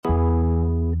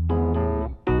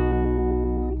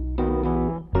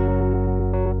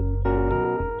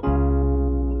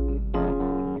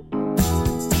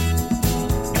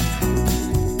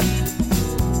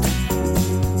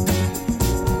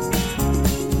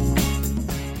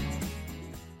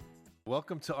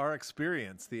Welcome to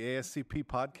Rxperieince, the ASCP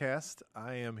podcast.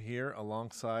 I am here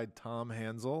alongside Tom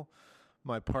Hansel,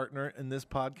 my partner in this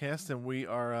podcast, and we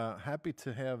are happy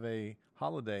to have a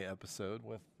holiday episode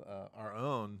with our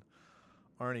own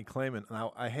Arnie Clayman.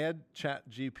 Now, I had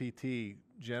ChatGPT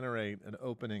generate an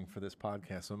opening for this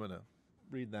podcast, so I'm going to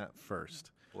read that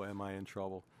first. Boy, am I in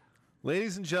trouble.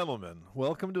 Ladies and gentlemen,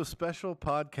 welcome to a special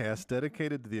podcast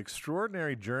dedicated to the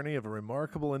extraordinary journey of a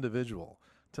remarkable individual.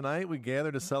 Tonight, we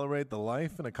gather to celebrate the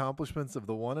life and accomplishments of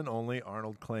the one and only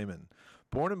Arnold Clayman.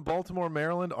 Born in Baltimore,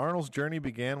 Maryland, Arnold's journey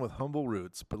began with humble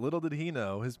roots, but little did he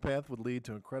know his path would lead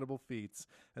to incredible feats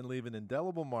and leave an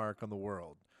indelible mark on the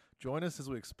world. Join us as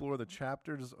we explore the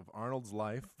chapters of Arnold's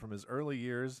life from his early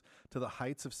years to the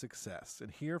heights of success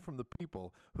and hear from the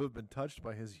people who have been touched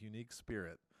by his unique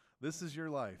spirit. This is your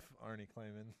life, Arnie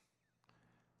Clayman.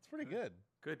 It's pretty good.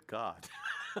 Good God.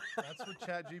 That's what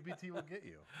ChatGPT will get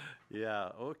you. Yeah,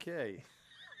 okay.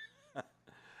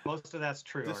 Most of that's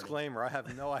true. Disclaimer, I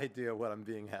have no idea what I'm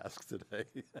being asked today.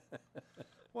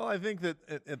 Well, I think that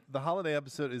the holiday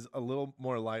episode is a little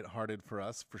more lighthearted for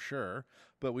us, for sure.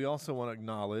 But we also want to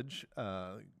acknowledge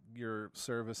your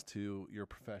service to your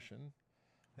profession.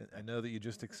 I know that you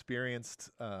just experienced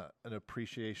an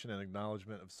appreciation and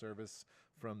acknowledgement of service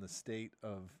from the state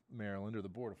of Maryland, or the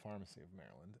Board of Pharmacy of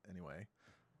Maryland, anyway,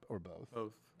 or both.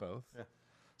 Both. Yeah.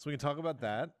 So we can talk about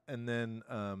that. And then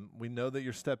we know that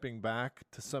you're stepping back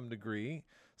to some degree.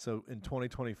 So in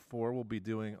 2024, we'll be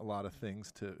doing a lot of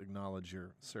things to acknowledge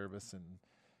your service and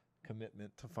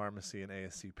commitment to pharmacy and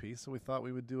ASCP. So we thought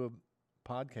we would do a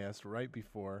podcast right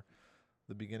before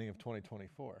the beginning of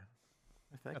 2024.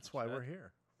 That's why we're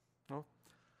here. Well,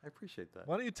 I appreciate that.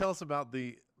 Why don't you tell us about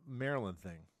the Maryland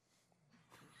thing?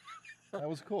 That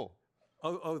was cool.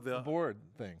 The board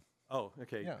thing. Oh,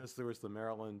 okay. Yeah. Because there was the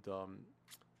Maryland,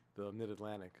 the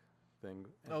Mid-Atlantic thing.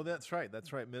 Oh, that's right.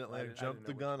 Mid-Atlantic jumped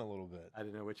the gun a little bit. I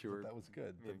didn't know what you were. That was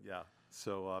good. Yeah.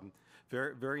 So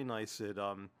very, very nice at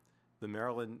the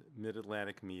Maryland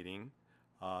Mid-Atlantic meeting.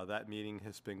 That meeting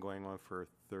has been going on for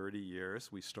 30 years.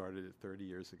 We started it 30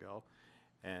 years ago.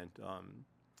 And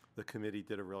the committee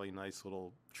did a really nice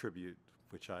little tribute,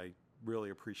 which I really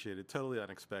appreciated. Totally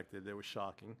unexpected. It was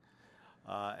shocking.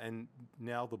 And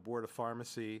now the Board of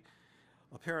Pharmacy,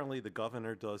 apparently the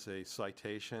governor does a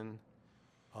citation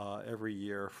every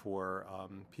year for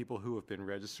people who have been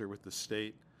registered with the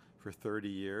state for 30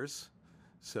 years.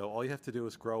 So all you have to do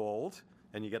is grow old,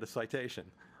 and you get a citation.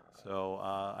 So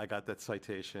I got that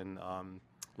citation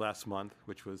last month,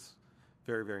 which was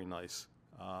very, very nice.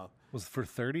 Was it for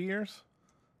 30 years?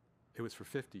 It was for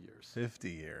 50 years. 50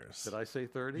 years. Did I say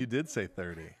 30? You did say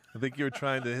 30. I think you're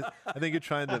trying to. I think you're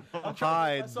trying to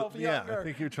hide. Yeah, I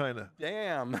think you're trying to.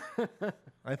 Damn.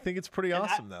 I think it's pretty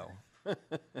awesome, though.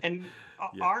 And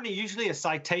Arnie, usually a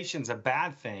citation's a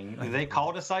bad thing. Do they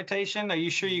call it a citation? Are you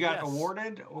sure you got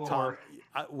awarded? Or? Tom,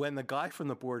 when the guy from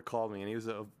the board called me, and he was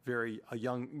a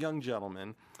young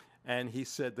gentleman, and he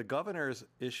said the governor's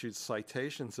issued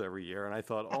citations every year, and I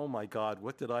thought, oh my God,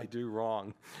 what did I do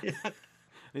wrong?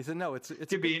 And he said, no, it's a good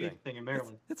thing. Could be anything in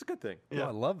Maryland. It's a good thing. Yeah,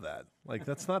 I love that. Like,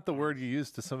 that's not the word you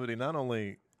use to somebody not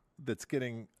only that's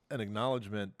getting an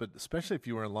acknowledgement, but especially if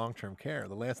you were in long-term care,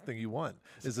 the last thing you want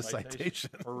is a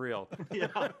citation. For real.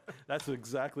 Yeah. That's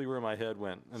exactly where my head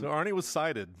went. So Arnie was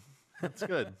cited. That's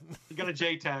good. You got a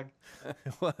J tag.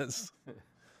 It was.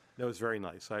 That was very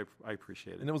nice. I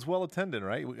appreciate it. And it was well attended,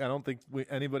 right? I don't think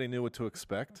anybody knew what to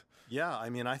expect. Yeah, I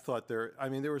mean,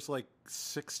 there was like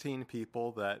 16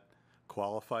 people that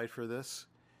qualified for this,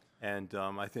 and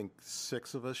I think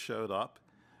 6 of us showed up.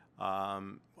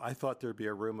 I thought there'd be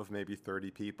a room of maybe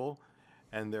 30 people,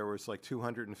 and there was like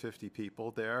 250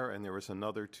 people there, and there was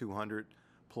another 200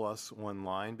 plus one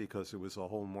line because it was a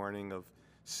whole morning of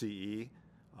CE,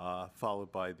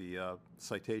 followed by the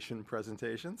citation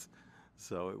presentations.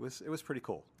 So it was pretty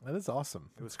cool. That is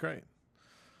awesome. It was great.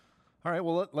 All right,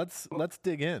 well let's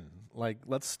dig in. Like,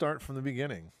 let's start from the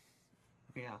beginning.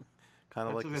 Yeah. Kind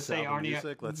of like the say, sound of Arnie,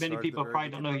 music. Let's many start people at the very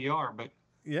probably don't know who beginning. you are, but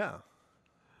Yeah.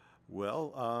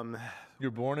 Well,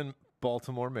 You're born in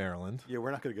Baltimore, Maryland. yeah,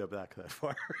 we're not going to go back that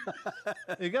far.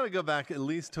 You got to go back at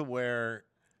least to where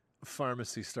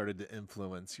pharmacy started to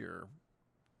influence your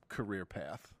career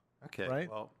path. Okay. Right?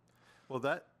 Well,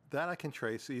 that I can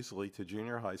trace easily to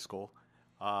junior high school.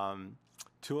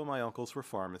 2 of my uncles were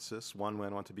pharmacists. One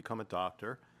went on to become a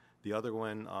doctor. The other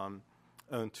one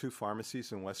owned 2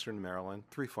 pharmacies in Western Maryland,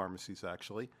 3 pharmacies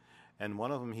actually. And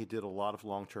one of them he did a lot of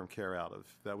long-term care out of.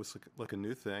 That was like a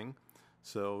new thing.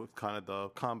 So kind of the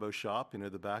combo shop,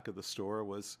 the back of the store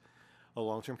was a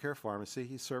long-term care pharmacy.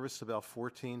 He serviced about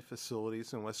 14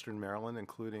 facilities in Western Maryland,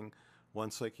 including 1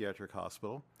 psychiatric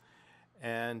hospital.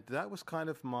 And that was kind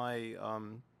of my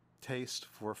taste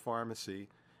for pharmacy.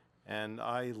 And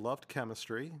I loved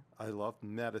chemistry. I loved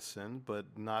medicine, but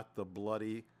not the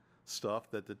bloody stuff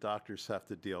that the doctors have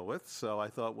to deal with. So I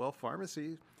thought, well,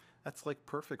 pharmacy, that's like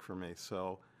perfect for me.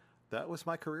 So that was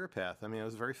my career path. I mean, I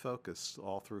was very focused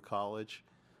all through college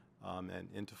and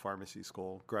into pharmacy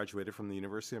school. Graduated from the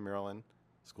University of Maryland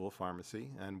School of Pharmacy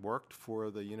and worked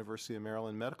for the University of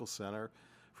Maryland Medical Center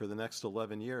for the next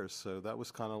 11 years. So that was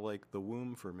kind of like the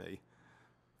womb for me,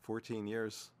 14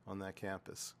 years on that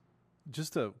campus.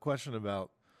 Just a question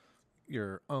about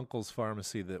your uncle's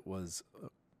pharmacy that was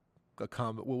a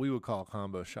combo, what we would call a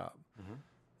combo shop. Mm-hmm.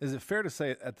 Is it fair to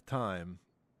say at the time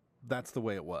that's the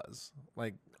way it was?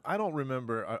 Like, I don't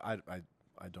remember. I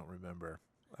don't remember.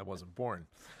 I wasn't born.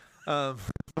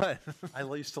 But I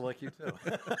used to like you too.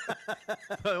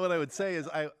 But what I would say is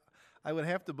I would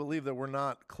have to believe that we're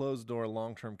not closed-door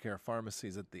long-term care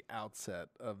pharmacies at the outset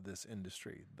of this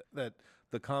industry, that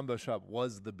the combo shop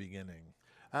was the beginning.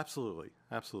 Absolutely.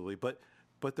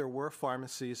 But there were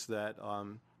pharmacies that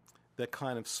that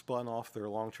kind of spun off their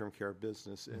long-term care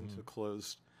business into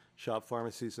closed shop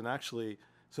pharmacies. And actually,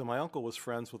 so my uncle was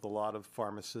friends with a lot of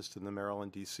pharmacists in the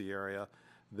Maryland, D.C. area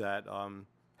that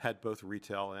had both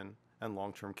retail and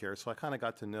long-term care. So I kind of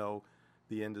got to know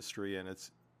the industry in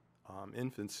its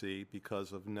infancy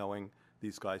because of knowing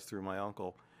these guys through my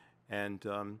uncle. And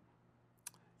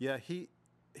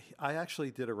I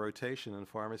actually did a rotation in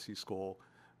pharmacy school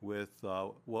with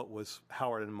what was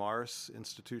Howard and Morris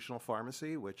Institutional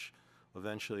Pharmacy, which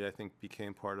eventually I think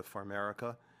became part of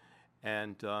PharMerica.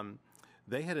 And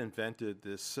they had invented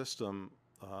this system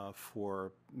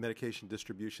for medication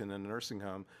distribution in a nursing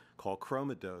home called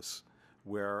ChromaDose,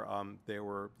 where there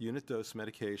were unit dose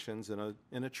medications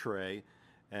in a tray,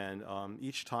 and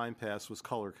each time pass was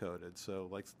color coded. So,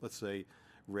 like, let's say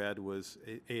red was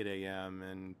 8 a.m.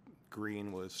 and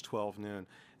green was 12 noon,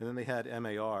 and then they had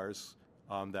MARs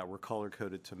that were color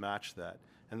coded to match that,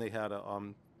 and they had a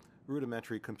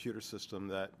rudimentary computer system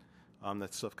that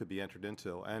that stuff could be entered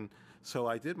into. And so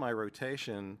I did my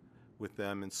rotation with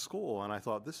them in school, and I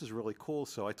thought, this is really cool.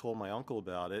 So I told my uncle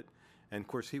about it, and of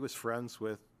course he was friends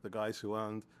with the guys who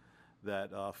owned that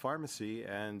pharmacy,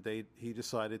 and he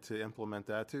decided to implement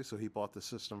that too. So he bought the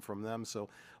system from them. So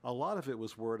a lot of it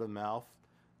was word of mouth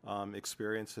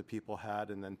experience that people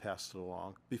had, and then passed it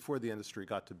along before the industry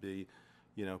got to be,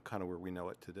 kind of where we know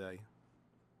it today.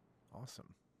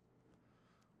 Awesome.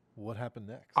 What happened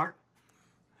next?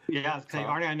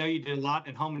 Arnie, I know you did a lot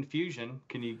in home infusion.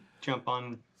 Can you jump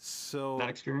on that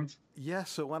experience? Yeah,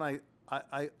 so when I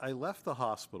left the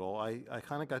hospital, I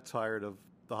kind of got tired of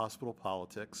the hospital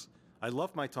politics. I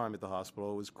loved my time at the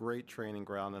hospital. It was great training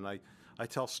ground, and I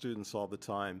tell students all the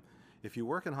time, if you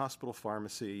work in hospital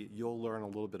pharmacy, you'll learn a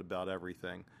little bit about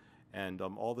everything, and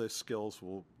all those skills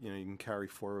will, you can carry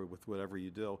forward with whatever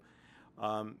you do.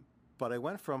 But I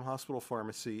went from hospital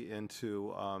pharmacy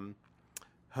into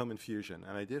home infusion,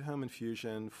 and I did home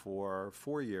infusion for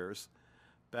 4 years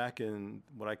back in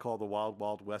what I call the wild,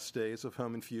 wild west days of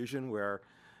home infusion, where,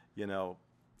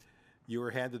 you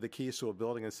were handed the keys to a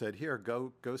building and said, here,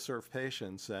 go serve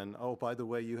patients. And, oh, by the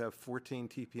way, you have 14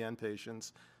 TPN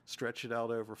patients, stretch it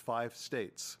out over 5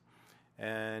 states,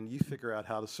 and you figure out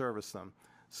how to service them.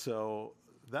 So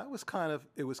that was kind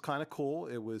of cool.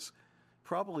 It was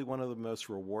probably one of the most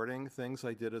rewarding things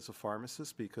I did as a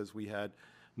pharmacist, because we had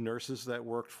nurses that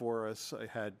worked for us. I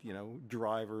had,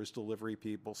 drivers, delivery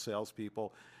people,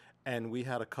 salespeople, and we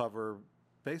had to cover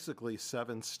basically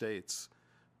 7 states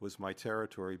was my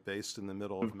territory, based in the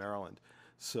middle of Maryland.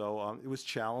 So it was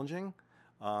challenging.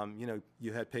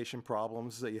 You had patient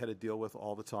problems that you had to deal with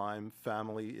all the time,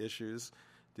 family issues,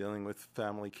 dealing with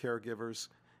family caregivers,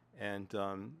 and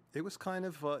it was kind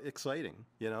of exciting,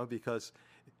 because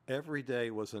every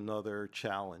day was another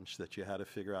challenge that you had to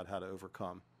figure out how to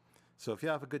overcome. So if you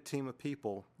have a good team of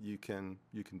people, you can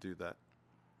do that.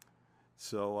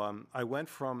 So I went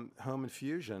from home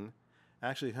infusion.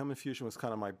 Actually, home infusion was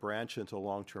kind of my branch into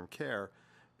long-term care,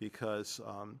 because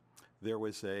there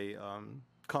was a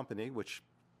company, which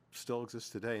still exists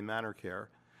today, Manor Care,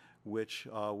 which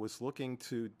was looking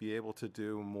to be able to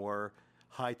do more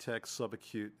high-tech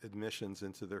subacute admissions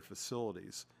into their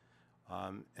facilities.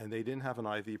 And they didn't have an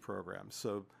IV program.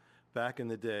 So back in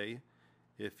the day,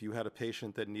 if you had a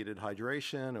patient that needed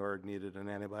hydration or needed an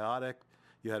antibiotic,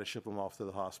 you had to ship them off to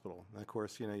the hospital. And of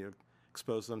course, you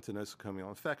expose them to nosocomial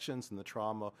infections and the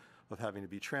trauma of having to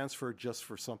be transferred just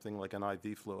for something like an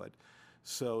IV fluid.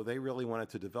 So they really wanted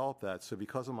to develop that. So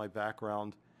because of my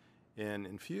background in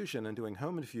infusion and doing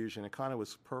home infusion, it kind of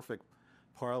was perfect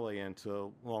parlay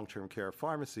into long-term care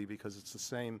pharmacy, because it's the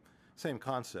same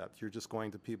concept. You're just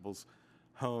going to people's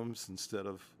homes instead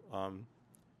of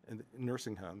in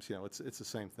nursing homes. You know, it's the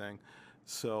same thing.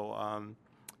 So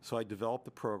so I developed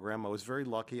the program. I was very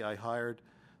lucky. I hired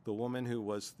the woman who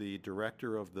was the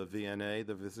director of the VNA,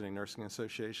 the Visiting Nursing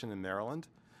Association in Maryland,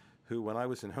 who, when I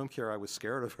was in home care, I was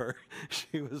scared of her.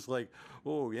 She was like,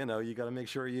 oh, you know, you got to make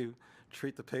sure you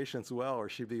treat the patients well or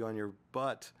she'd be on your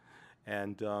butt.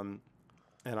 And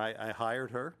I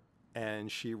hired her,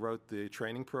 and she wrote the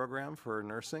training program for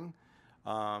nursing.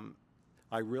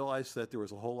 I realized that there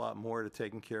was a whole lot more to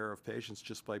taking care of patients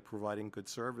just by providing good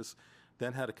service,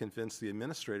 then how to convince the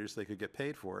administrators they could get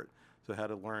paid for it. So how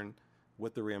to learn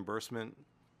what the reimbursement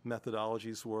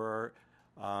methodologies were.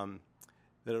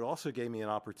 That it also gave me an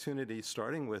opportunity,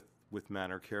 starting with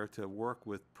Manor Care, to work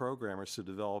with programmers to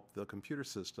develop the computer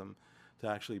system to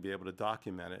actually be able to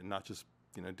document it and not just,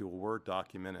 you know, do a Word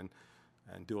document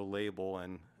and do a label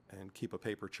and keep a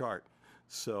paper chart.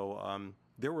 So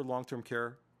there were long-term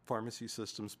care pharmacy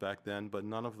systems back then, but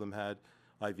none of them had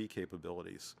IV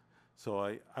capabilities.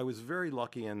 So I was very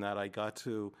lucky in that I got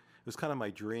to, it was kind of my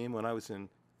dream when I was in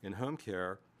home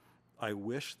care. I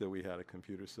wished that we had a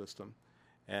computer system.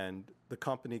 And the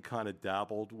company kind of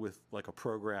dabbled with like a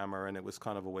programmer, and it was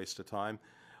kind of a waste of time.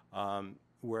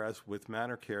 Whereas with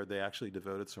Manor Care, they actually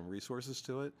devoted some resources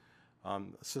to it. A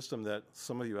system that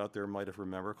some of you out there might have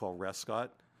remembered called Rescott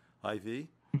IV,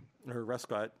 or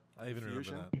Rescott I even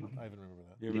Fusion. remember that. I even remember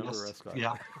that. You remember Yes. Rescott?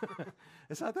 Yeah.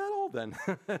 It's not that old then.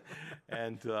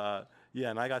 And yeah,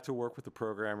 and I got to work with the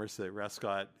programmers at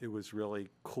Rescott. It was really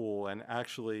cool. And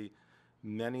actually,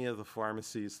 many of the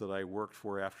pharmacies that I worked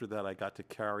for after that, I got to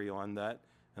carry on that.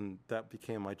 And that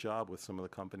became my job with some of the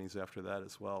companies after that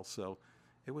as well. So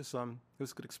it was a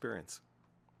good experience.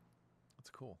 That's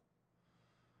cool.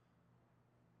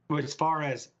 Well, as far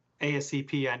as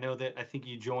ASCP, I think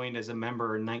you joined as a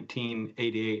member in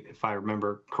 1988, if I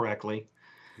remember correctly.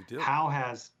 You do. How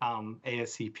has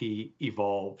ASCP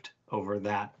evolved over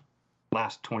that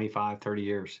last 25, 30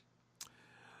 years?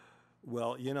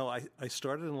 Well, you know, I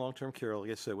started in long-term care,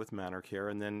 like I said, with Manor Care,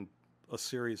 and then a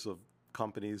series of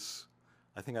companies.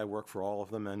 I think I worked for all of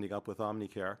them, ending up with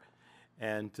Omnicare.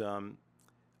 And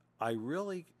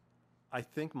I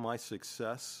think my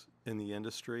success in the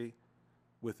industry,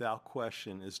 without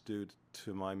question, is due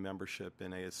to my membership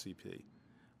in ASCP.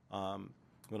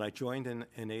 When I joined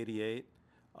in 88,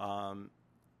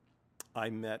 I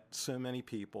met so many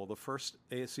people. The first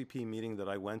ASCP meeting that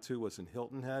I went to was in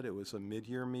Hilton Head. It was a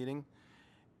mid-year meeting.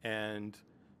 And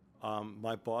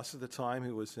my boss at the time,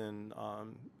 who was in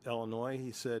Illinois,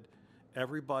 he said,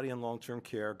 everybody in long-term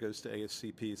care goes to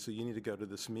ASCP, so you need to go to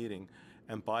this meeting.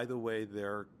 And by the way,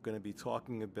 they're going to be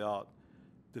talking about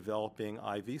developing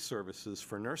IV services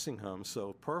for nursing homes.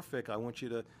 So perfect. I want you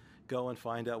to go and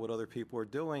find out what other people are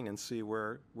doing and see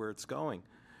where it's going.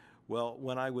 Well,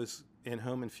 when I was in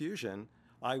home infusion,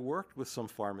 I worked with some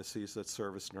pharmacies that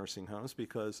service nursing homes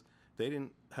because they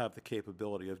didn't have the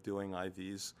capability of doing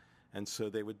IVs. And so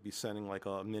they would be sending like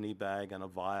a mini bag and a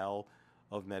vial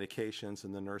of medications,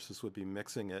 and the nurses would be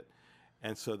mixing it.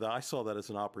 And so I saw that as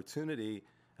an opportunity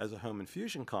as a home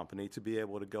infusion company to be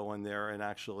able to go in there and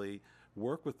actually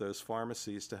work with those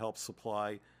pharmacies to help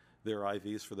supply their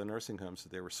IVs for the nursing homes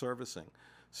that they were servicing.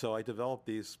 So I developed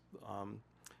these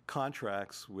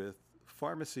contracts with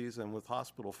pharmacies and with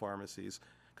hospital pharmacies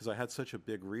because I had such a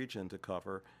big region to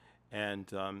cover, and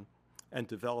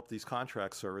developed these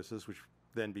contract services, which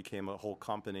then became a whole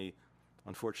company.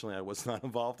 Unfortunately, I was not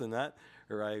involved in that,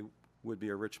 or I would be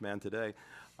a rich man today.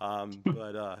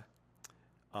 But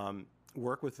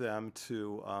work with them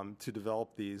to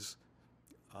develop these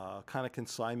kind of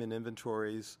consignment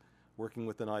inventories, working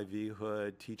with an IV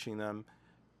hood, teaching them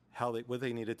what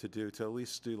they needed to do to at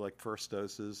least do like first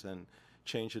doses and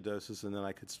change the doses, and then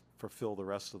I could fulfill the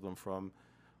rest of them from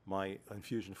my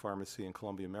infusion pharmacy in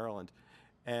Columbia, Maryland.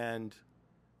 And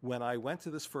when I went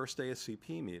to this first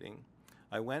ASCP meeting,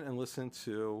 I went and listened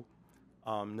to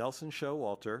Nelson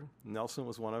Showalter. Nelson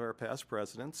was one of our past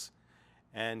presidents,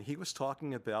 and he was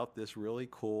talking about this really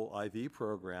cool IV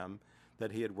program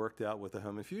that he had worked out with a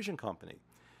home infusion company.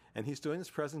 And he's doing this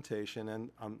presentation, and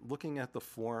I'm looking at the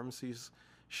forms he's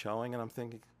showing, and I'm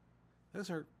thinking, those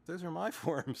are my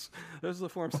forms. Those are the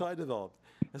forms I developed.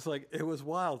 It's like, it was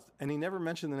wild. And he never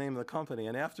mentioned the name of the company.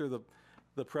 And after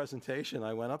the presentation,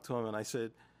 I went up to him and I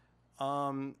said,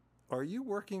 are you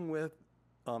working with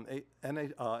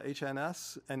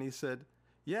HNS? And he said,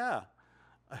 yeah.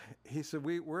 He said,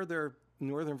 we're their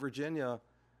Northern Virginia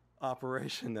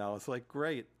operation now. It's like,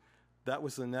 great. That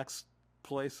was the next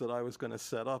place that I was going to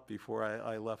set up before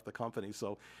I left the company.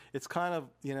 So it's kind of,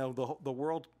 you know, the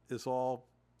world is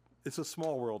it's a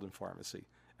small world in pharmacy.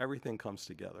 Everything comes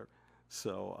together.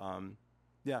 So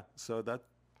yeah, so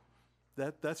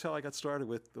that's how I got started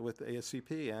with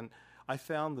ASCP, and I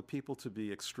found the people to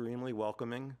be extremely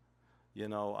welcoming. You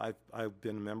know, I've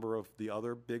been a member of the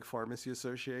other big pharmacy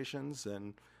associations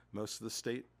and most of the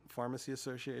state pharmacy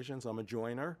associations. I'm a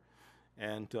joiner,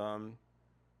 and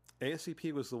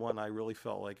ASCP was the one I really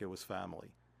felt like it was family,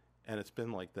 and it's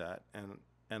been like that.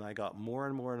 And I got more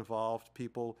and more involved.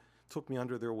 People took me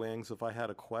under their wings. If I had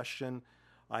a question,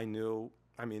 I knew.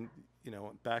 I mean, you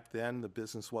know, back then the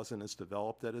business wasn't as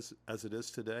developed as it is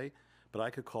today, but I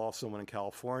could call someone in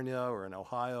California or in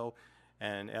Ohio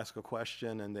and ask a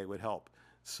question, and they would help.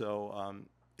 So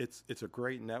it's a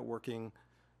great networking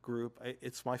group.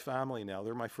 It's my family now.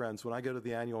 They're my friends. When I go to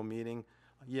the annual meeting,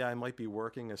 yeah, I might be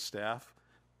working as staff,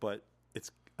 but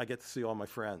I get to see all my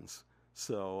friends.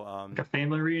 So like a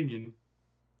family reunion.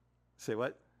 Say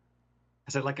what?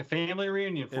 I said like a family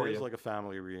reunion for you. It is like a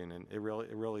family reunion. It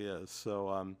really is.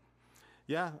 So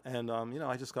yeah, and you know,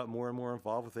 I just got more and more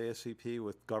involved with ASCP,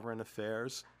 with government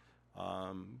affairs,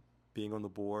 being on the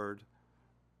board,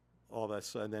 all that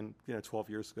stuff. And then, you know, 12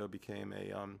 years ago became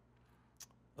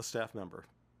a staff member.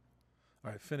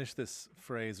 All right, finish this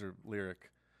phrase or lyric.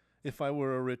 If I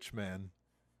were a rich man.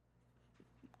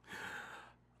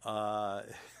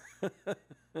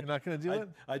 You're not going to do it?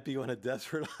 I'd be on a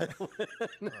desert island. Oh,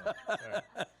 all right.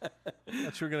 I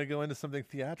thought you were going to go into something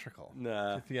theatrical.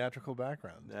 Nah. A theatrical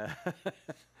background. Nah.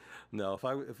 No,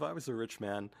 if I was a rich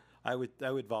man, I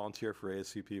would volunteer for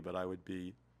ASCP, but I would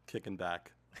be kicking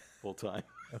back full time.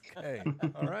 Okay.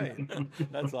 All right.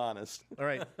 That's honest. All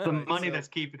right. The money that's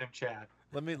keeping him, Chad.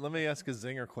 Let me ask a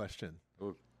zinger question.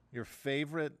 Ooh. Your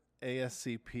favorite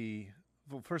ASCP.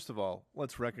 Well, first of all,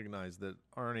 let's recognize that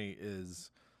Arnie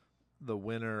is the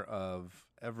winner of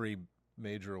every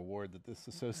major award that this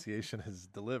association has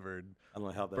delivered. I don't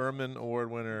know how that. Berman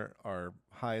Award winner, our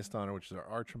highest honor, which is our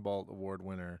Archibald Award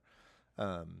winner.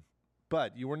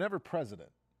 But you were never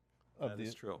president. That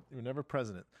is true. You were never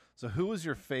president. So who was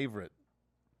your favorite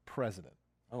president?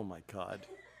 Oh my God.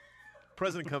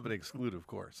 President company excluded, of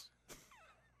course.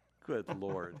 Good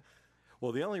Lord.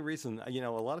 Well, the only reason, you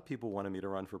know, a lot of people wanted me to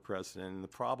run for president, and the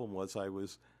problem was I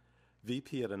was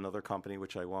VP at another company,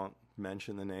 which I won't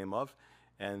mention the name of,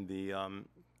 and the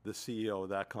CEO of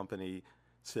that company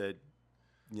said,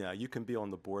 "Yeah, you can be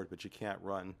on the board, but you can't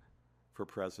run for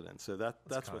president." So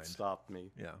that's what stopped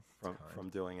me from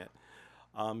doing it.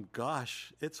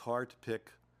 Gosh, it's hard to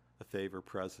pick a favorite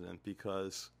president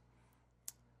because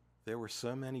there were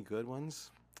so many good ones.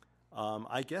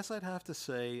 I guess I'd have to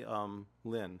say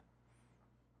Lynn,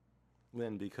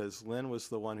 because Lynn was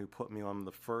the one who put me on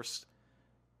the first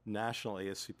national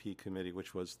ASCP committee,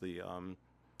 which was the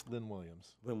Lynn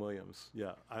Williams. Lynn Williams,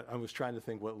 yeah. I was trying to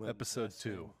think what Lynn. Episode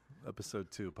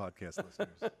 2, podcast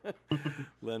listeners.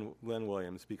 Lynn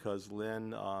Williams, because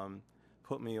Lynn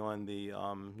put me on the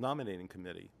nominating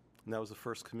committee, and that was the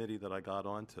first committee that I got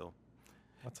onto.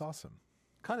 That's awesome.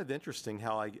 Kind of interesting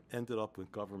how I ended up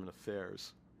with government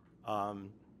affairs.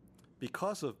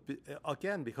 Because of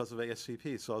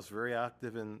ASCP. So I was very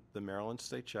active in the Maryland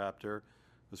State Chapter,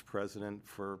 was president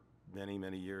for many,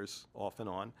 many years, off and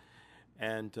on.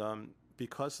 And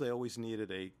because they always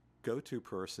needed a go-to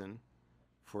person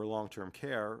for long-term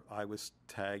care, I was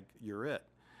tagged, "You're it."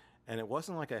 And it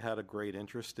wasn't like I had a great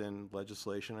interest in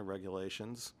legislation and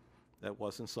regulations. That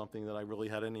wasn't something that I really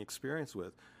had any experience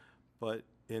with. But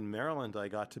in Maryland, I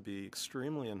got to be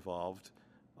extremely involved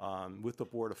with the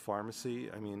Board of Pharmacy.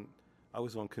 I mean, I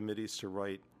was on committees to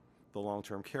write the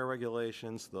long-term care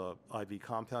regulations, the IV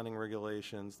compounding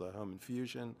regulations, the home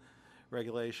infusion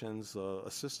regulations,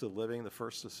 assisted living, the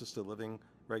first assisted living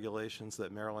regulations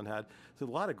that Maryland had. So a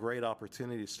lot of great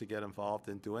opportunities to get involved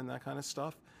in doing that kind of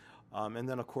stuff. And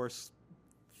then, of course,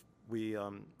 we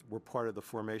were part of the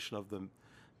formation of the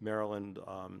Maryland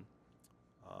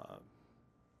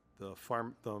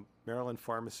the Maryland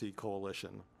Pharmacy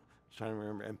Coalition. I'm trying to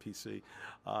remember MPC.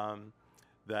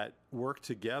 That work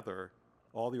together,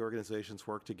 all the organizations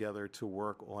work together to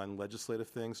work on legislative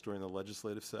things during the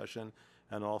legislative session,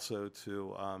 and also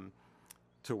to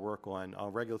work on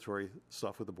regulatory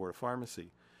stuff with the Board of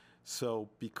Pharmacy. So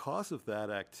because of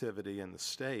that activity in the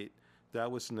state, that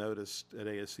was noticed at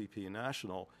ASCP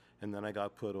National, and then I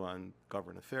got put on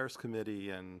Government Affairs Committee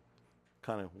and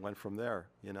kind of went from there,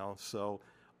 you know. So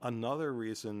another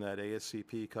reason that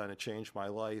ASCP kind of changed my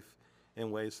life in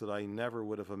ways that I never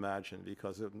would have imagined,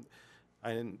 because I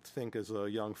didn't think as a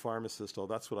young pharmacist, oh,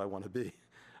 that's what I want to be.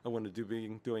 I wanted to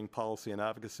be doing policy and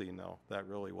advocacy. No, that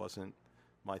really wasn't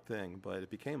my thing, but it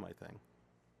became my thing.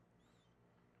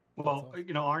 Well,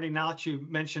 Arnie, now that you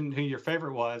mentioned who your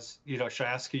favorite was, should I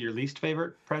ask who your least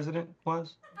favorite president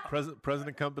was?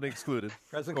 President company excluded.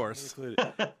 President of course. company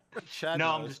excluded. Chad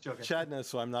No, knows. I'm just joking. Chad knows,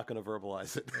 so I'm not going to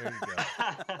verbalize it. There you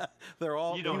go. They're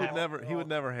all. You don't have- He would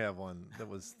never have one that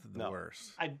was the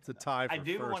worst. It's a tie for I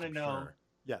do first, want to I'm know. sure.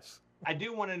 Yes. I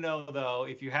do want to know, though,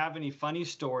 if you have any funny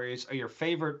stories or your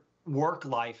favorite work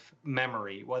life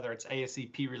memory, whether it's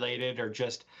ASCP related or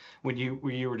just when you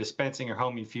were dispensing your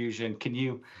home infusion.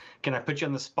 Can I put you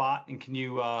on the spot, and can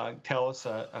you tell us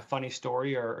a funny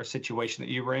story or a situation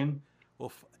that you were in?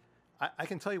 Well, I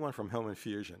can tell you one from home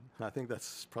infusion. I think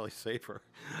that's probably safer.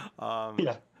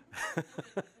 Yeah.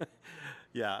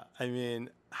 Yeah. I mean,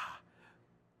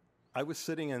 I was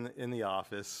sitting in the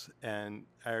office, and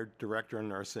our director of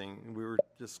nursing, we were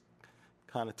just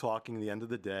kind of talking the end of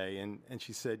the day, and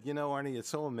she said, Arnie, it's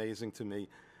so amazing to me.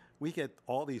 We get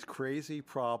all these crazy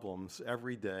problems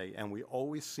every day, and we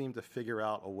always seem to figure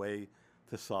out a way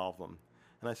to solve them.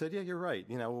 And I said, yeah, you're right.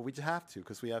 We just have to,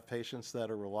 because we have patients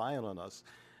that are relying on us,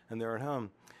 and they're at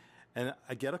home. And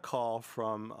I get a call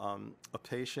from a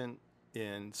patient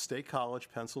in State College,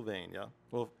 Pennsylvania,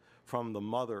 well, from the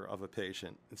mother of a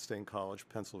patient in State College,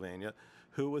 Pennsylvania,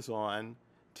 who was on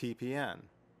TPN.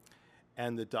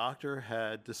 And the doctor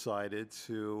had decided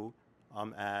to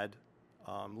add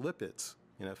lipids,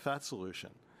 fat solution.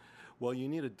 Well, you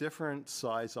need a different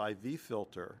size IV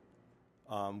filter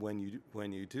when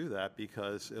you do that,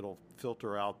 because it'll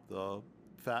filter out the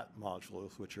fat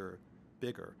molecules, which are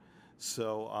bigger.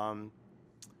 So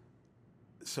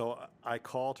I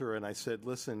called her and I said,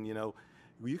 listen,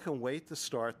 you can wait to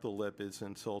start the lipids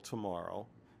until tomorrow,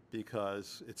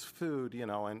 because it's food,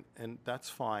 and that's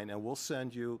fine, and we'll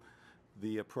send you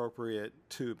the appropriate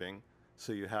tubing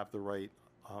so you have the right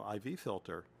IV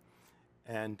filter.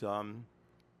 And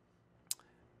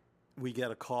we get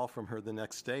a call from her the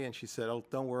next day, and she said, oh,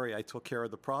 don't worry, I took care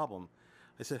of the problem.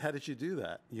 I said, how did you do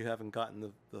that? You haven't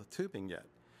gotten the tubing yet.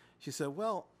 She said,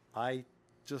 well, I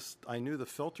knew the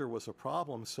filter was a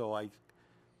problem, so I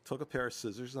took a pair of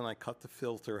scissors and I cut the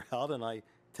filter out and I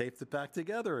taped it back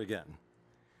together again.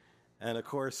 And of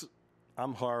course,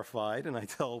 I'm horrified, and I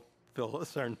tell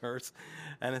Phyllis, our nurse,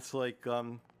 and it's like,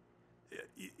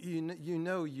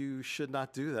 you should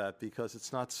not do that because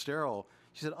it's not sterile.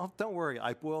 She said, oh, don't worry,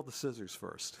 I boiled the scissors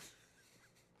first.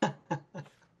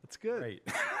 That's good. Great.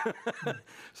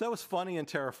 So that was funny and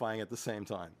terrifying at the same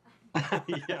time.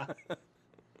 Yeah.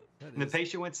 And the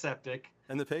patient went septic.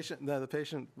 And the patient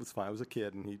was fine. I was a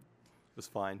kid, and he was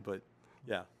fine. But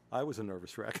yeah, I was a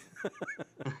nervous wreck.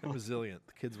 Resilient.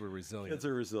 The kids were resilient. Kids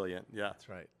are resilient. Yeah, that's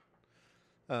right.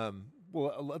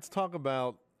 Well, let's talk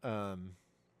about.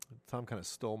 Tom kind of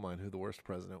stole mine. Who the worst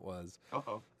president was?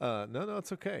 Uh-oh. No,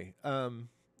 it's okay.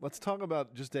 Let's talk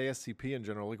about just ASCP in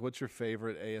general. Like, what's your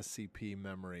favorite ASCP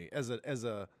memory as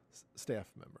a staff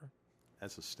member?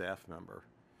 As a staff member.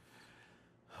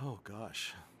 Oh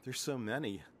gosh, there's so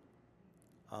many.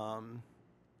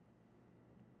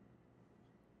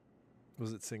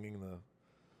 Was it singing the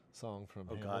song from?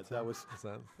 Oh Hamilton? God,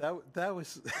 that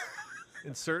was.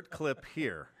 Insert clip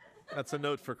here. That's a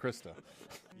note for Krista.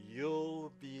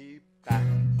 You'll be back.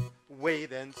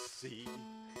 Wait and see.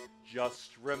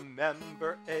 Just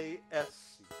remember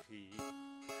ASCP.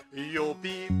 You'll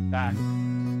be back.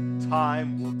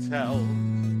 Time will tell.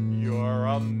 You're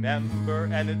a member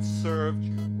and it served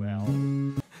you well.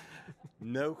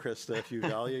 No, Krista, if you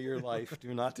value your life,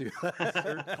 do not do that.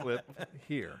 Insert clip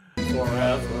here.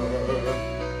 Forever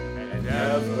and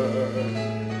ever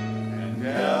and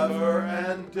ever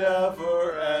and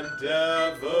ever and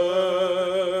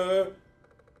ever.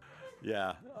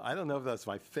 Yeah, I don't know if that's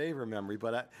my favorite memory,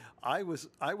 but I was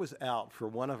out for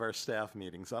one of our staff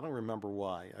meetings. I don't remember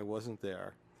why. I wasn't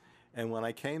there. And when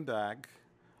I came back,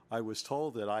 I was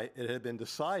told that it had been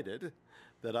decided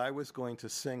that I was going to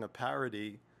sing a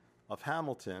parody of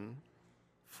Hamilton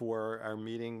for our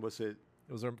meeting. Was it?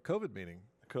 It was our COVID meeting.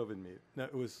 A COVID meeting. No,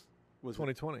 it was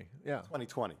 2020. Yeah.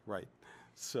 2020, right.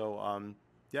 So,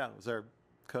 yeah, it was our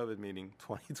COVID meeting,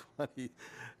 2020.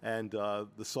 And the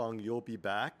song You'll Be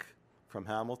Back from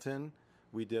Hamilton,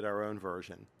 we did our own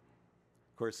version.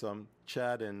 Of course,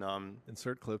 Chad and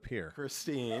insert clip here.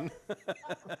 Christine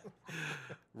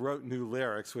wrote new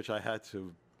lyrics, which I had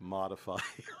to modify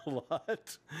a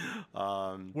lot.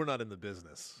 We're not in the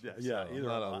business. Yeah, so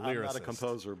I'm not a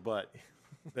composer, but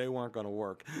they weren't going to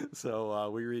work. So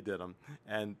we redid them,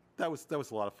 and that was a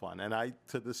lot of fun. And I,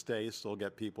 to this day, still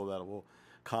get people that will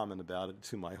comment about it,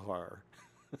 to my horror.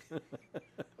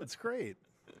 It's great.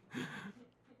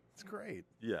 It's great.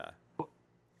 Yeah.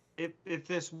 if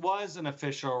this was an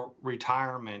official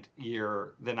retirement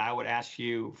year, then I would ask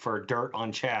you for dirt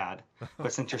on Chad.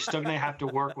 But since you're still going to have to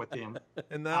work with him,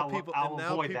 And now I'll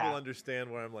now avoid people that.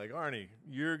 understand where I'm like, Arnie,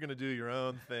 you're going to do your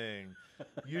own thing.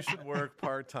 You should work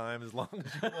part-time as long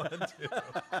as you want to.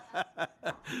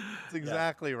 That's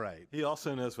exactly right. He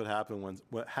also knows what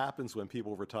happens when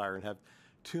people retire and have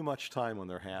too much time on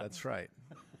their hands. That's right.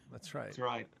 That's right. That's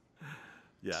right.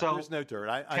 Yeah, So, there's no dirt.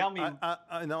 tell me-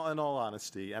 In all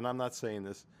honesty, and I'm not saying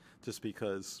this just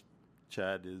because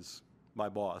Chad is my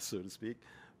boss, so to speak,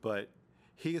 but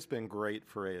he has been great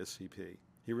for ASCP.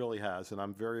 He really has, and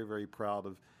I'm very, very proud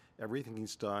of everything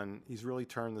he's done. He's really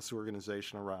turned this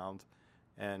organization around,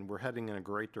 and we're heading in a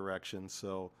great direction.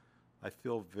 So I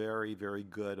feel very, very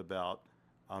good about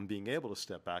being able to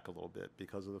step back a little bit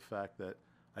because of the fact that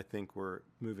I think we're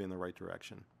moving in the right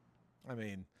direction. I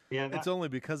mean, Yeah, it's only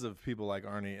because of people like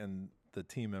Arnie and the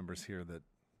team members here that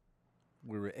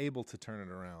we were able to turn it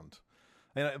around.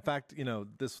 And in fact, you know,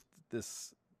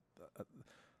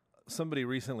 somebody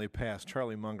recently passed,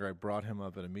 Charlie Munger. I brought him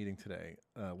up at a meeting today,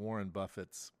 Warren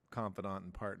Buffett's confidant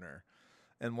and partner.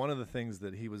 And one of the things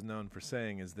that he was known for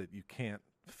saying is that you can't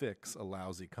fix a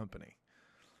lousy company.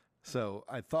 So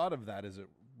I thought of that as it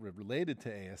related to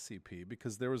ASCP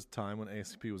because there was a time when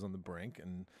ASCP was on the brink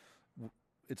and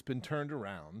it's been turned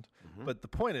around. Mm-hmm. But the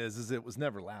point is it was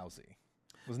never lousy.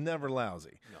 It was never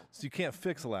lousy. No. So you can't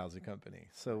fix a lousy company.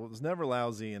 So it was never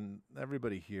lousy, and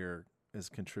everybody here has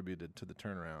contributed to the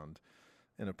turnaround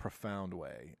in a profound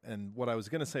way. And what I was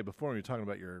going to say before when you were talking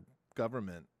about your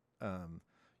government,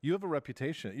 you have a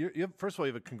reputation. You have, first of all,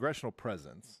 you have a congressional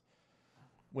presence.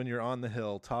 When you're on the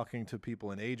Hill talking to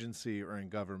people in agency or in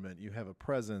government, you have a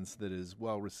presence that is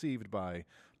well received by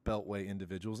Beltway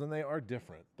individuals, and they are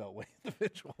different Beltway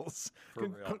individuals. For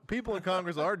real. People in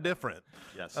Congress are different.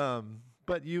 Yes.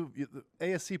 But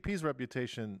ASCP's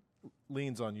reputation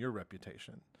leans on your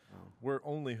reputation. Oh. We're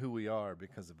only who we are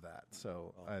because of that.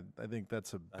 So I think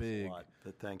that's a big. A lot,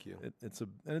 but thank you. It's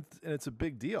a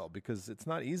big deal because it's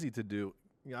not easy to do.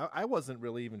 You know, I wasn't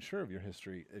really even sure of your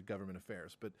history at government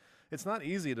affairs, but it's not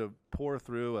easy to pour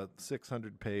through a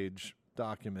 600-page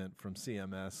document from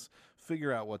CMS,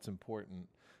 figure out what's important,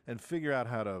 and figure out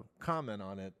how to comment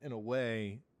on it in a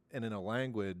way and in a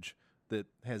language that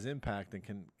has impact and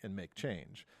can make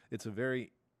change. It's a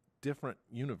very different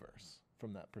universe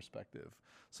from that perspective.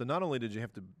 So not only did you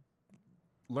have to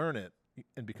learn it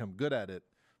and become good at it,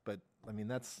 but I mean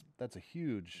that's a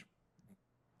huge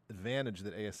advantage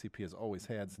that ASCP has always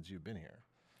had since you've been here.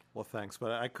 Well, thanks,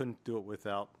 but I couldn't do it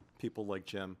without people like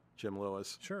Jim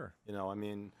Lewis. Sure. You know, I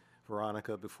mean,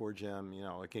 Veronica before Jim, you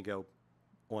know, I can go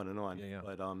on and on. Yeah.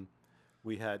 But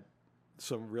we had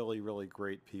some really, really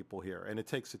great people here, and it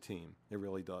takes a team. It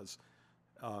really does.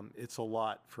 It's a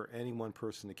lot for any one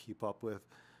person to keep up with.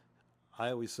 I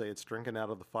always say it's drinking out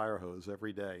of the fire hose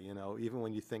every day. You know, even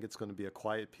when you think it's going to be a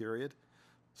quiet period,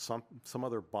 some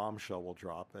other bombshell will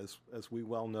drop. As we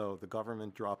well know, the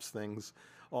government drops things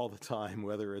all the time,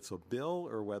 whether it's a bill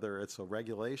or whether it's a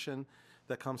regulation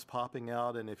that comes popping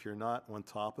out, and if you're not on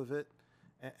top of it,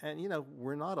 and you know,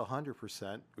 we're not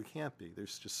 100%. We can't be.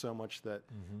 There's just so much that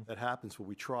happens, but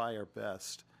we try our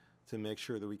best to make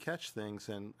sure that we catch things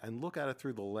and look at it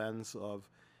through the lens of,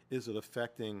 is it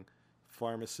affecting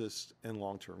pharmacists in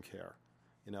long-term care?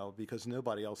 You know, because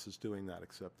nobody else is doing that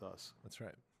except us. That's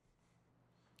right.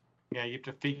 Yeah, you have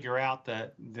to figure out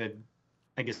the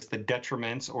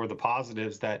detriments or the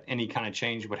positives that any kind of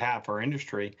change would have for our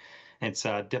industry. It's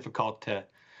difficult to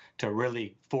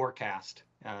really forecast,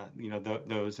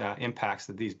 those impacts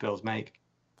that these bills make.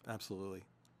 Absolutely.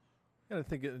 And I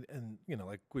think, and you know,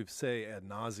 like we say ad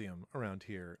nauseum around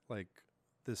here, like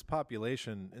this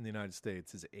population in the United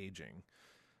States is aging.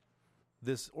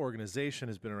 This organization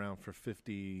has been around for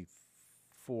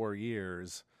 54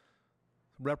 years,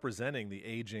 representing the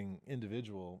aging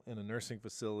individual in a nursing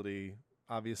facility.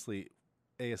 Obviously,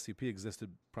 ASCP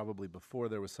existed probably before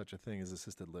there was such a thing as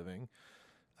assisted living.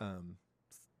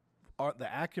 The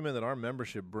acumen that our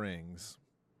membership brings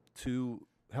to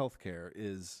healthcare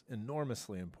is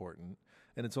enormously important,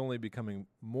 and it's only becoming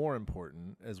more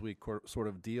important as we sort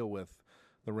of deal with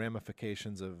the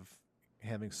ramifications of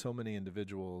having so many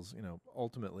individuals, you know,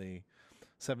 ultimately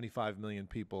 75 million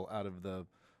people out of the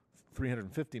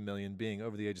 350 million being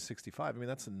over the age of 65. I mean,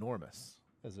 that's enormous,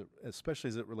 especially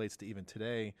as it relates to even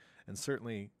today and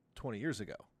certainly 20 years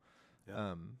ago.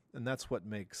 Yeah. And that's what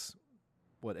makes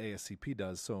what ASCP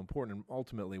does so important, and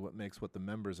ultimately what makes what the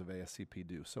members of ASCP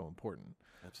do so important.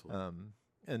 Absolutely.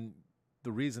 And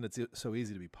the reason it's so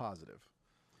easy to be positive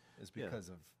is because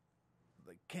of,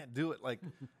 like, can't do it. Like,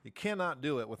 you cannot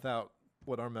do it without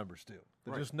what our members do.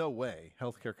 There's just no way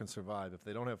healthcare can survive if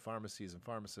they don't have pharmacies and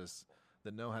pharmacists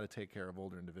that know how to take care of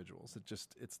older individuals.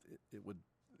 It would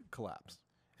collapse.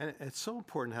 And it's so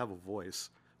important to have a voice,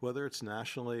 whether it's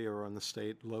nationally or on the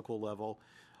state, local level,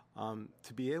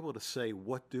 to be able to say,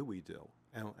 what do we do?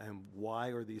 And why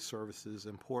are these services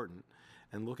important?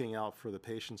 And looking out for the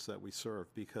patients that we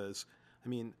serve. Because, I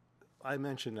mean, I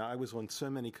mentioned I was on so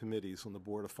many committees on the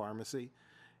Board of Pharmacy,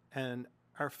 and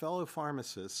our fellow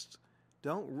pharmacists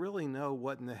don't really know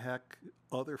what in the heck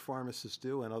other pharmacists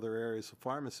do in other areas of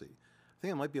pharmacy. I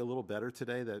think it might be a little better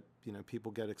today that,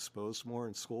 people get exposed more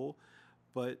in school.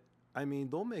 But, I mean,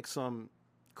 they'll make some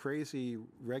crazy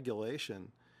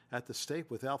regulation at the state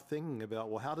without thinking about,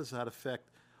 well, how does that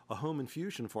affect a home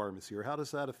infusion pharmacy, or how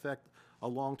does that affect a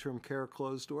long-term care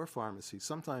closed-door pharmacy?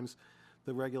 Sometimes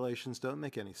the regulations don't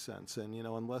make any sense, and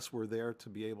unless we're there to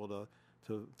be able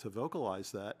to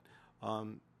vocalize that,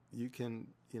 you can,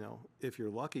 if you're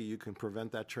lucky, you can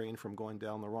prevent that train from going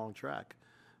down the wrong track.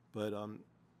 But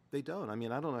they don't. I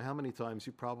mean, I don't know how many times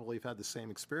you probably have had the same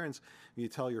experience. You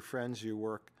tell your friends you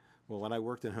work. Well, when I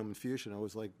worked in home infusion, I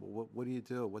was like, well, what do you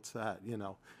do? What's that?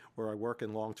 Or I work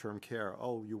in long-term care.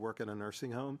 Oh, you work in a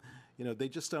nursing home? They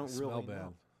just don't really smell bad.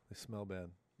 know. They smell bad.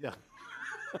 Yeah.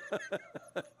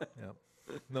 Yep.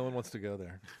 No one wants to go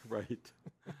there. Right.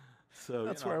 So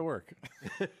that's where I work.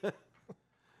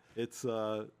 It's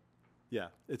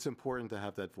it's important to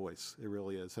have that voice. It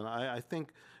really is. And I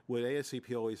think what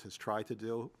ASCP always has tried to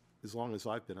do, as long as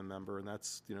I've been a member, and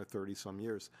that's 30 some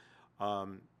years,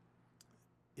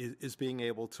 is being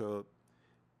able to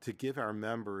give our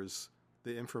members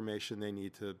the information they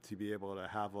need to be able to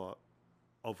have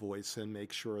a voice and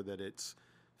make sure that it's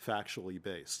factually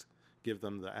based. Give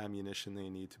them the ammunition they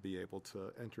need to be able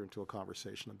to enter into a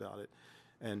conversation about it.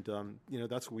 And,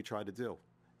 that's what we try to do.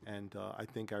 And I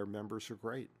think our members are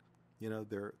great.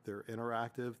 They're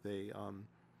interactive.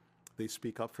 They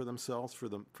speak up for themselves for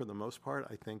the most part.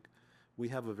 I think we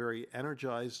have a very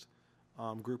energized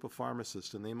group of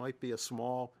pharmacists, and they might be a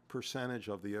small percentage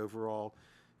of the overall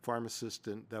pharmacists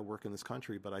that work in this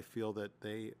country, but I feel that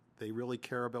they really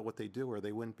care about what they do, or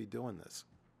they wouldn't be doing this.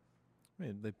 I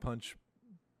mean, they punch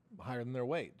higher than their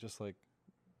weight, just like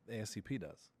ASCP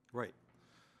does. Right.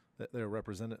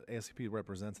 ASCP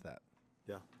represents that.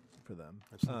 Yeah. For them.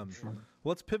 Sure.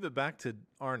 Let's pivot back to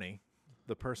Arnie,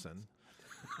 the person,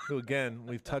 who again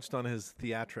we've touched on his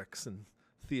theatrics and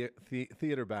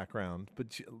theater background,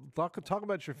 but talk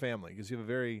about your family, because you have a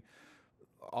very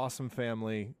awesome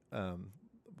family.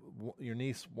 Your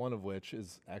niece, one of which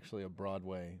is actually a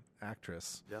Broadway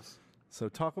actress. Yes. So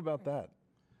talk about that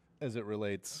as it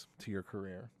relates to your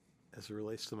career. As it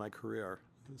relates to my career.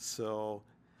 So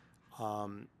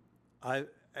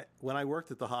when I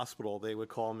worked at the hospital, they would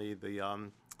call me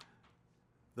the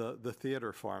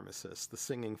theater pharmacist, the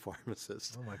singing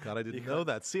pharmacist. Oh my God, I didn't know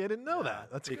that. See, I didn't know that.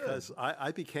 That's because good.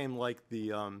 I became like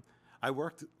I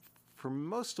worked for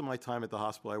most of my time at the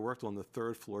hospital. I worked on the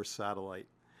third floor satellite,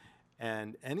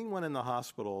 and anyone in the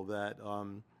hospital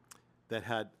that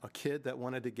had a kid that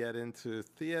wanted to get into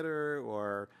theater,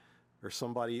 or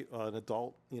somebody, an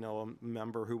adult, a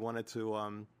member who wanted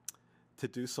to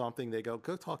do something, they go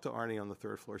talk to Arnie on the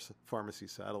third floor pharmacy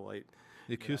satellite.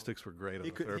 The acoustics were great on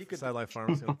the satellite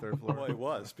pharmacy on the third floor. Well, it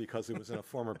was, because it was in a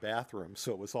former bathroom,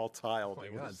 so it was all tiled.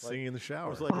 Oh my God, singing in the shower.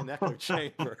 It was like an echo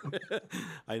chamber.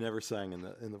 I never sang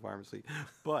in the pharmacy,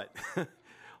 but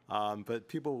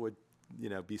people would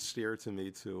be steered to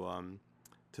me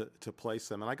to place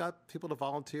them, and I got people to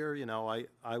volunteer.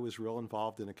 I was real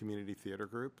involved in a community theater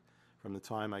group from the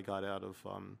time I got out of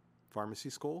pharmacy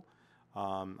school.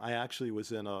 I actually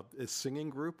was in a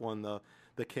singing group on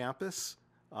the campus,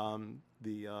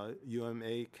 the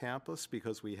UMA campus,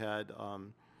 because we had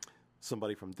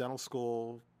somebody from dental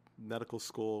school, medical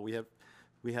school.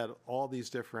 We had all these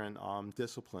different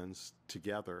disciplines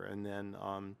together, and then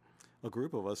a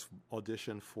group of us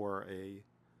auditioned for a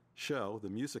show, The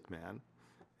Music Man,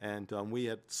 and we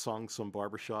had sung some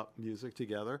barbershop music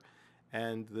together,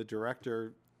 and the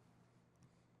director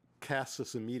cast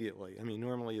us immediately. I mean,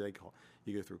 normally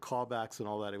you go through callbacks and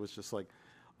all that. It was just like,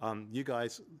 you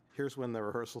guys, here's when the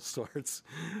rehearsal starts.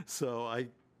 So I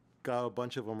got a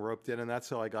bunch of them roped in, and that's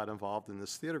how I got involved in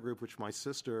this theater group, which my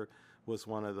sister was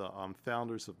one of the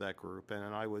founders of that group. And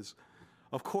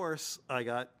of course, I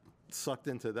got sucked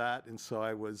into that, and so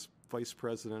I was vice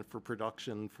president for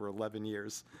production for 11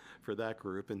 years for that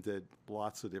group, and did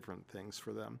lots of different things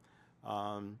for them.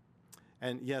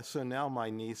 So now my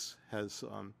niece has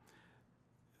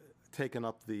taken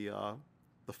up the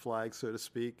flag, so to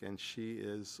speak, and she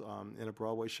is in a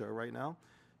Broadway show right now.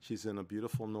 She's in A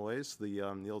Beautiful Noise,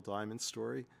 the Neil Diamond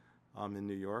story, in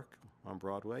New York, on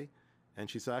Broadway. And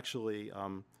she's actually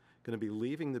going to be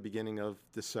leaving the beginning of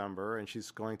December, and she's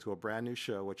going to a brand new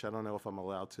show, which I don't know if I'm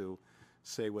allowed to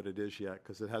say what it is yet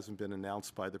because it hasn't been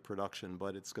announced by the production,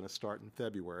 but it's going to start in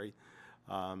February.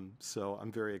 So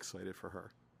I'm very excited for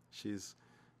her. She's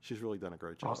really done a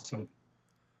great job. Awesome.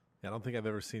 Yeah, I don't think I've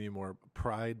ever seen you more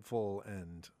prideful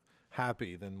and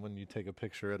happy than when you take a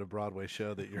picture at a Broadway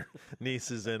show that your niece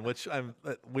is in, which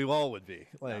we all would be.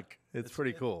 Like, it's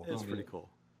pretty cool. It's pretty cool.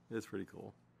 It's pretty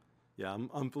cool. Yeah,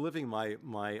 I'm living my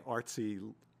artsy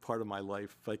part of my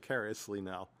life vicariously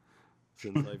now,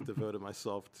 since I've devoted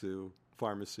myself to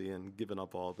pharmacy and given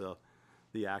up all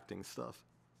the acting stuff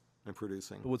and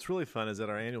producing. What's really fun is at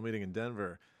our annual meeting in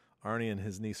Denver, Arnie and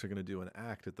his niece are going to do an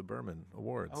act at the Berman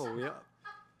Awards. Oh, yeah.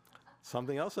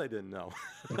 Something else I didn't know.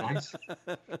 Nice.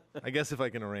 I guess if I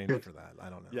can arrange for that.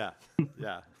 I don't know.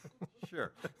 Yeah,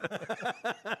 sure.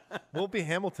 Won't be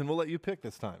Hamilton. We'll let you pick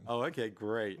this time. Oh, okay,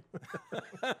 great.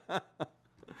 A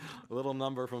little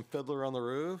number from Fiddler on the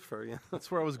Roof? Or, That's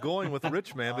where I was going with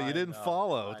Rich Man, but you didn't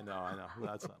follow. I know.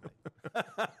 That's not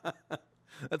me.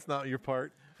 That's not your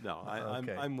part? No,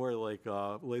 Okay. I'm more like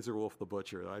Laser Wolf the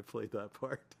Butcher. I played that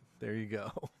part. There you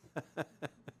go.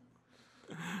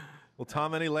 Well,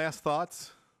 Tom, any last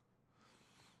thoughts?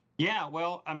 Yeah,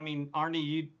 well, I mean,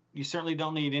 Arnie, you certainly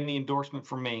don't need any endorsement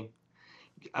from me.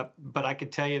 But I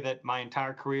could tell you that my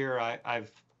entire career,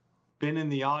 I've been in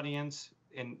the audience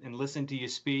and listened to you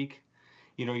speak.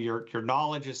 You know, your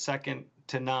knowledge is second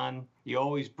to none. You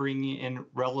always bring in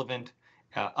relevant,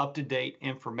 up-to-date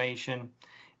information.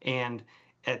 And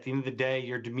at the end of the day,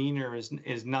 your demeanor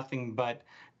is nothing but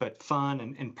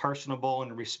fun and personable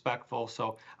and respectful.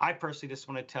 So I personally just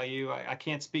want to tell you, I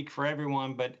can't speak for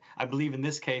everyone, but I believe in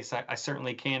this case, I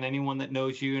certainly can. Anyone that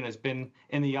knows you and has been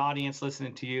in the audience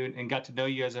listening to you and got to know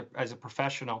you as a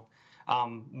professional,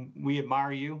 we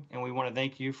admire you and we want to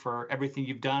thank you for everything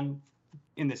you've done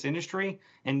in this industry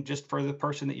and just for the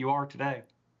person that you are today.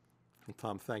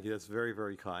 Tom, thank you. That's very,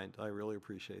 very kind. I really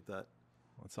appreciate that.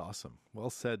 That's awesome. Well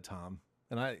said, Tom.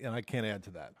 And I can't add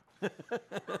to that.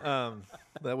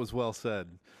 That was well said.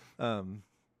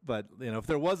 But if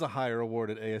there was a higher award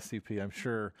at ASCP, I'm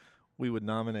sure we would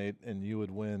nominate and you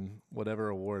would win whatever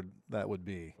award that would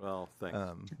be. Well, thanks.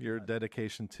 Your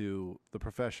dedication to the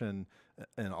profession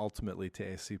and ultimately to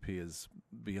ASCP is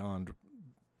beyond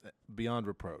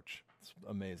reproach. It's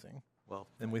amazing. Well,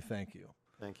 and we thank you.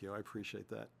 Thank you. I appreciate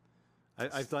that.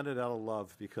 I've done it out of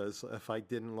love because if I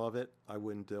didn't love it, I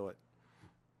wouldn't do it.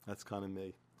 That's kind of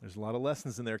me. There's a lot of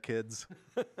lessons in there, kids.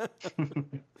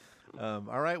 All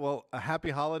right. Well, happy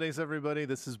holidays, everybody.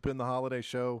 This has been the holiday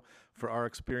show for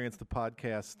Rxperieince, the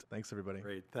podcast. Thanks, everybody.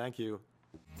 Great. Thank you.